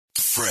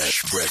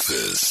Fresh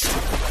breakfast.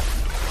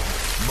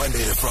 Monday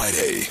to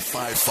Friday,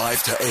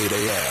 5 to 8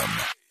 a.m.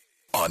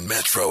 on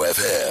Metro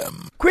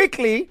FM.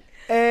 Quickly,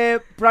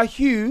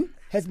 Brahu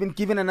has been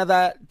given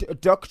another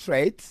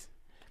doctorate.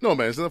 No,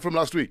 man, isn't that from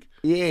last week?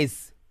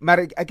 Yes.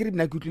 Mara, I can't even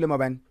man.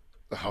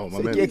 Oh, my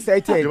So man. you're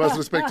excited. You must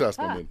respect us,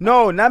 my man.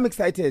 No, now I'm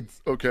excited.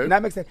 Okay. Now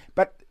I'm excited.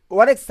 But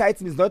what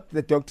excites me is not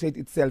the doctorate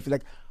itself. It's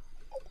like,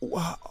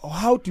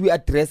 how do we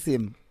address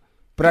him?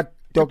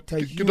 Dr.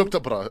 Hugh.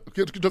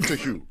 Dr.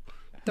 Hugh.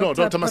 No,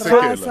 Dr. Bra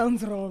Masekela.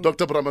 sounds wrong.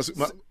 Dr. Bra Dr.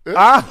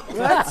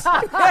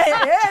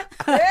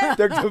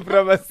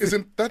 Bramas.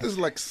 Isn't that is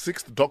like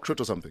 6th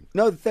doctorate or something?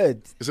 No, the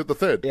third. Is it the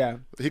 3rd? Yeah.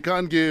 He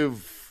can't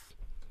give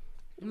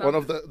one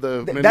of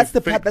the many That's the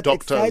fake part that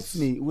doctors excites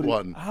me.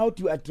 one. How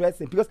do you address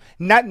him? Because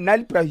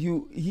Nali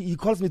Brahu, he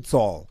calls me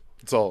Zol.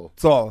 It's all.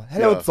 Zol.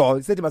 Hello, Yeah. Zol.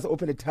 He said he must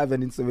open a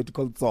tavern in Soweto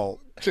called Zol.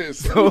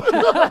 Cheers.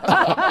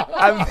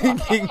 I'm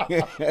thinking,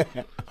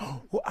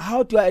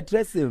 how do I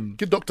address him?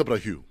 Get Dr.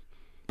 Brahu.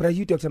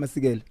 Brahu, Dr.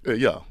 Masigel.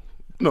 Yeah.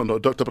 No,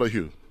 Dr.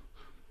 Brahu.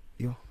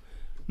 Yo.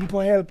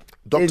 Mpo help.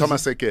 Dr. Angie.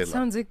 Masekela.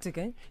 Sounds hectic,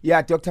 eh?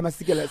 Yeah, Dr.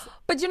 Masigel.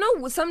 But you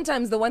know,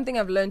 sometimes the one thing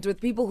I've learned with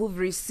people who've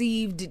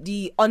received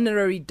the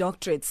honorary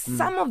doctorates,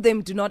 some of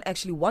them do not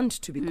actually want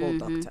to be called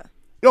doctor.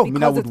 Yo, Because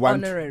Mina would it's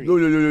want. honorary. Yo,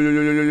 yo, yo, yo, yo,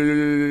 yo, yo, yo, yo,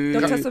 yo,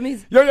 Dr. yo.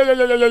 Somizi. Yo, yo, yo,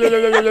 yo, yo, yo, yo, yo,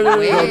 yo, yo,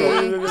 yo,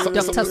 yo.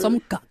 Dr.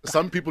 Somka.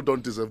 Some people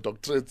don't deserve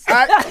doctorates.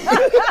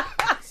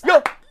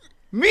 Yo,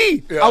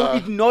 me? Yeah. I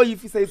would ignore you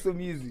if you say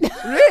Somizi.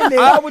 Really?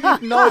 I would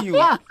ignore you.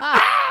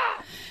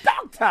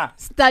 Doctor.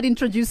 Start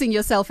introducing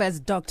yourself as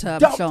Dr.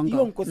 Doctor. Mshongo.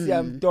 Yo, Nkosi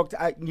yami, Doctor.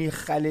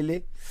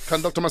 Ngikhalele.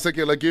 Can Dr.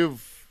 Masekela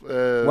give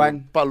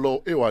One.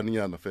 palo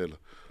ewaniana fela?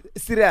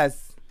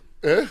 Serious.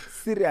 Eh?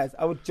 Serious.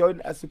 I would join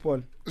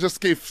Asupol. Just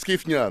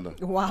skiff nyana.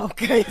 Wow,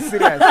 okay.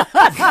 Serious.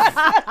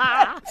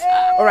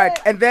 All right.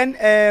 And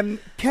then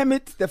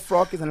Kermit the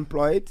Frog is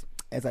unemployed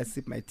as I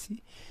sip my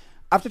tea.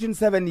 After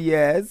 27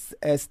 years,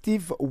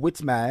 Steve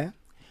Whitmire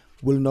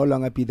will no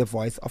longer be the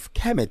voice of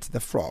Kermit the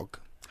Frog.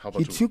 How about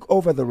He you? took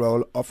over the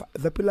role of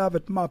the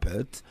beloved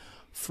Muppet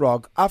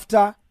Frog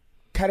after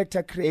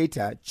character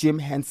creator Jim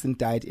Henson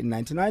died in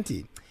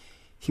 1990.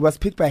 He was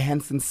picked by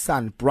Henson's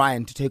son,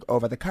 Brian, to take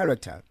over the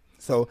character.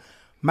 So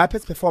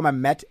Muppets performer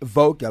Matt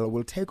Vogel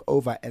will take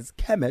over as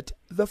Kermit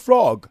the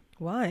Frog.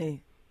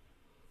 Why?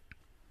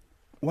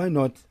 Why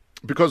not?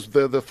 Because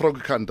the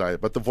frog can't die,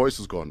 but the voice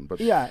is gone. But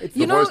Yeah, it's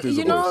the voice needs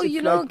a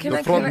voice. Can The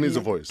I, frog can I- needs a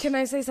voice. Can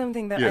I say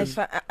something that Yes.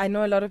 I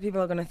know a lot of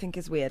people are going to think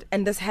is weird?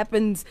 And this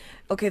happens,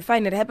 okay,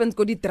 fine, it happens,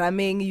 go to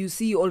drumming, you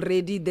see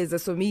already there's a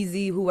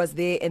Somizi who was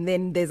there, and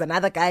then there's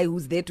another guy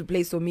who's there to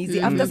play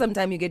Somizi. After some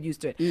time, you get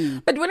used to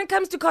it. But when it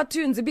comes to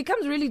cartoons, it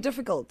becomes really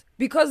difficult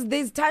because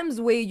there's times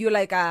where you're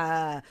like,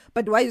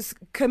 but why is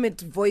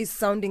Kermit's voice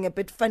sounding a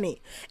bit funny?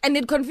 And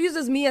it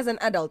confuses me as an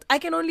adult. I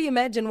can only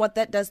imagine what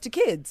that does to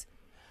kids.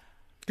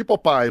 Keep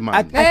up eye, man.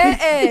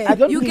 I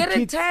don't You think get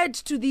kids-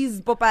 attached to these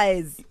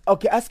Popeyes.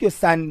 Okay, ask your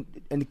son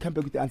and come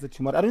back with the answer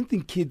tomorrow. I don't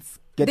think kids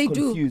get They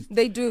confused. do.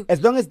 They do.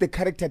 As long as the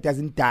character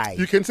doesn't die.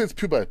 You can say it's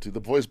puberty. The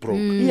voice broke.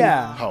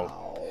 Yeah.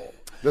 How?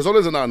 There's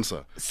always an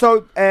answer.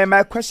 So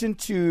my question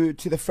to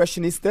the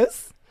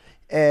fashionistas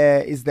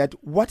is that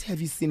what have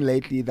you seen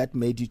lately that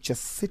made you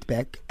just sit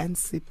back and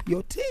sip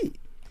your tea?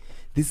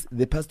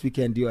 The past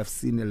weekend you have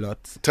seen a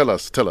lot. Tell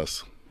us.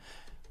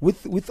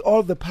 With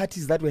all the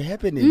parties that were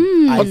happening,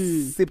 I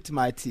sipped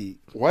my tea.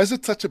 Why is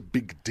it such a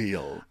big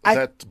deal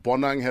that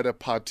Bonang had a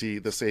party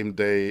the same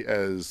day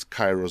as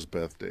Cairo's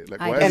birthday? Like,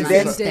 why And is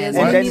then, it Day and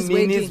as then Minnie's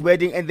Minnie's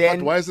wedding, and then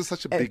But why is it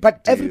such a big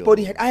but deal?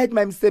 everybody I had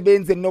my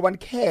Msebens and no one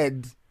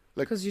cared.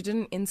 Because you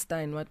didn't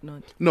Insta and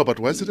whatnot. No, but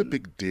why is it a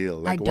big deal?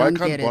 Like, I why don't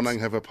can't get it. Bonang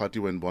have a party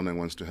when Bonang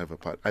wants to have a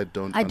party? I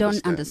don't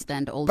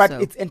understand also. But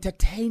it's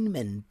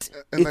entertainment.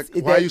 And It's-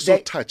 like, why are you so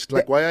they- touched?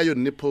 Like, why are your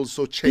nipples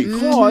so chafed?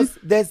 Because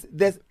there's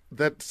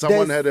That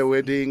someone there's- had a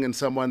wedding and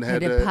someone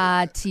had had a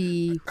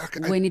party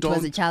I when it was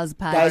a don't- child's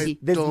guys, party.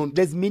 don't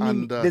there's mini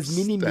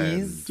understand.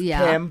 me's Yeah.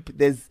 camp,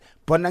 there's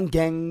Bonang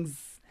gangs,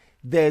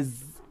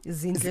 there's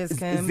Zinkler's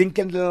camp.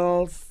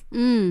 Zinkendals.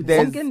 Mm.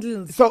 There's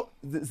Zinkendals. so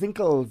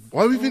Zinkels.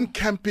 Why are we even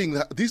camping?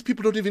 These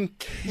people don't even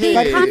They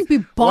care. can't be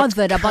what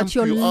bothered camp about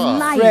your you are.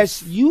 life.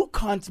 Fresh, you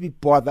can't be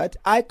bothered.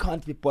 I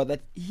can't be bothered.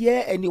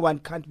 Here, anyone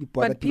can't be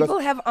bothered. But people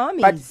because- have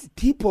armies. But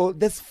people,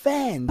 there's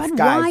fans. But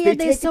guys. why They are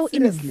they take so it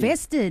seriously.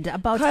 invested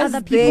about 'Cause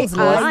other they people's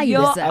are lives?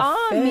 your They're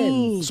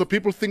army. So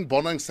people think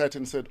Bonang sat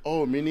and said,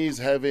 "Oh, Minnie's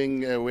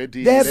having a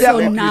wedding." They have Let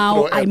their- me now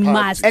throw a I party."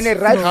 must. And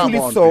rightfully Come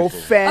on, so, people.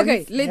 fans.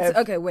 Okay, let's. have-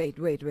 Okay, wait.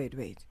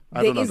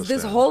 I There don't is this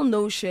understand. whole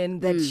notion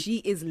that she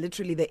is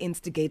literally the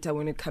instigator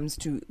when it comes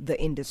to the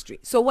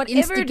industry. So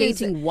whatever it is,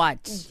 Instigating what?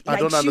 I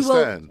don't she will-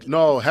 understand.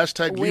 No,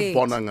 hashtag Wait. leave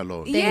Bonang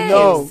alone. Yes,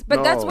 No,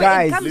 but that's no. where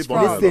Guys, it comes leave from.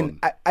 Bonang listen,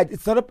 alone.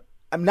 it's not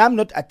I'm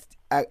not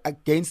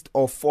against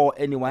or for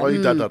anyone. Why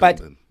you done that but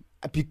then?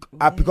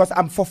 because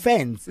I'm for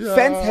fans. Yeah,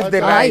 Fans have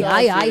the Hi,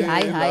 right.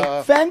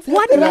 hi. Fans have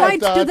What the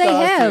right right. do they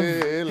have?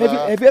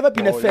 Have you ever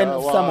been a fan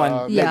of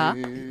someone? Yeah.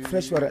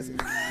 Fresh water.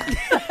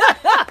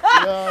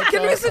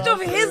 Can we switch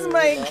off his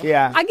mic?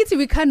 Yeah. I get you.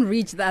 We can't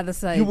reach the other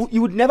side.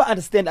 You would never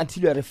understand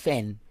until you are a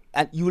fan.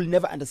 and you will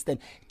never understand.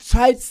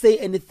 Try to say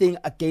anything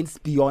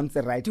against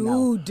Beyonce right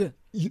now. Dude.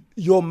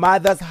 Your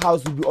mother's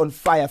house will be on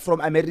fire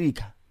from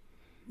America.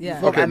 Yeah.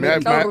 Okay, may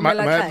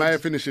America. I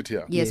finish it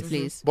here? Yes,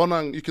 please.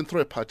 Bonang, you can throw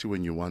a party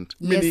when you want.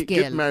 Yes, Minnie, girl.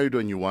 get married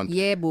when you want.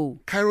 Yeah, boo.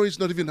 Cairo is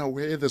not even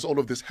aware there's all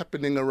of this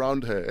happening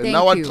around her. And Thank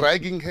now you. I'm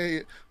dragging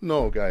her.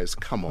 No, guys,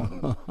 come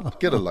on.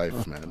 Get a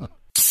life, man.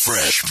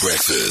 Fresh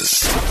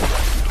breakfast.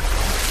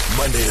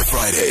 Monday to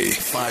Friday,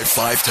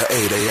 5 to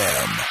 8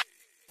 a.m.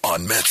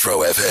 on Metro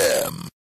FM.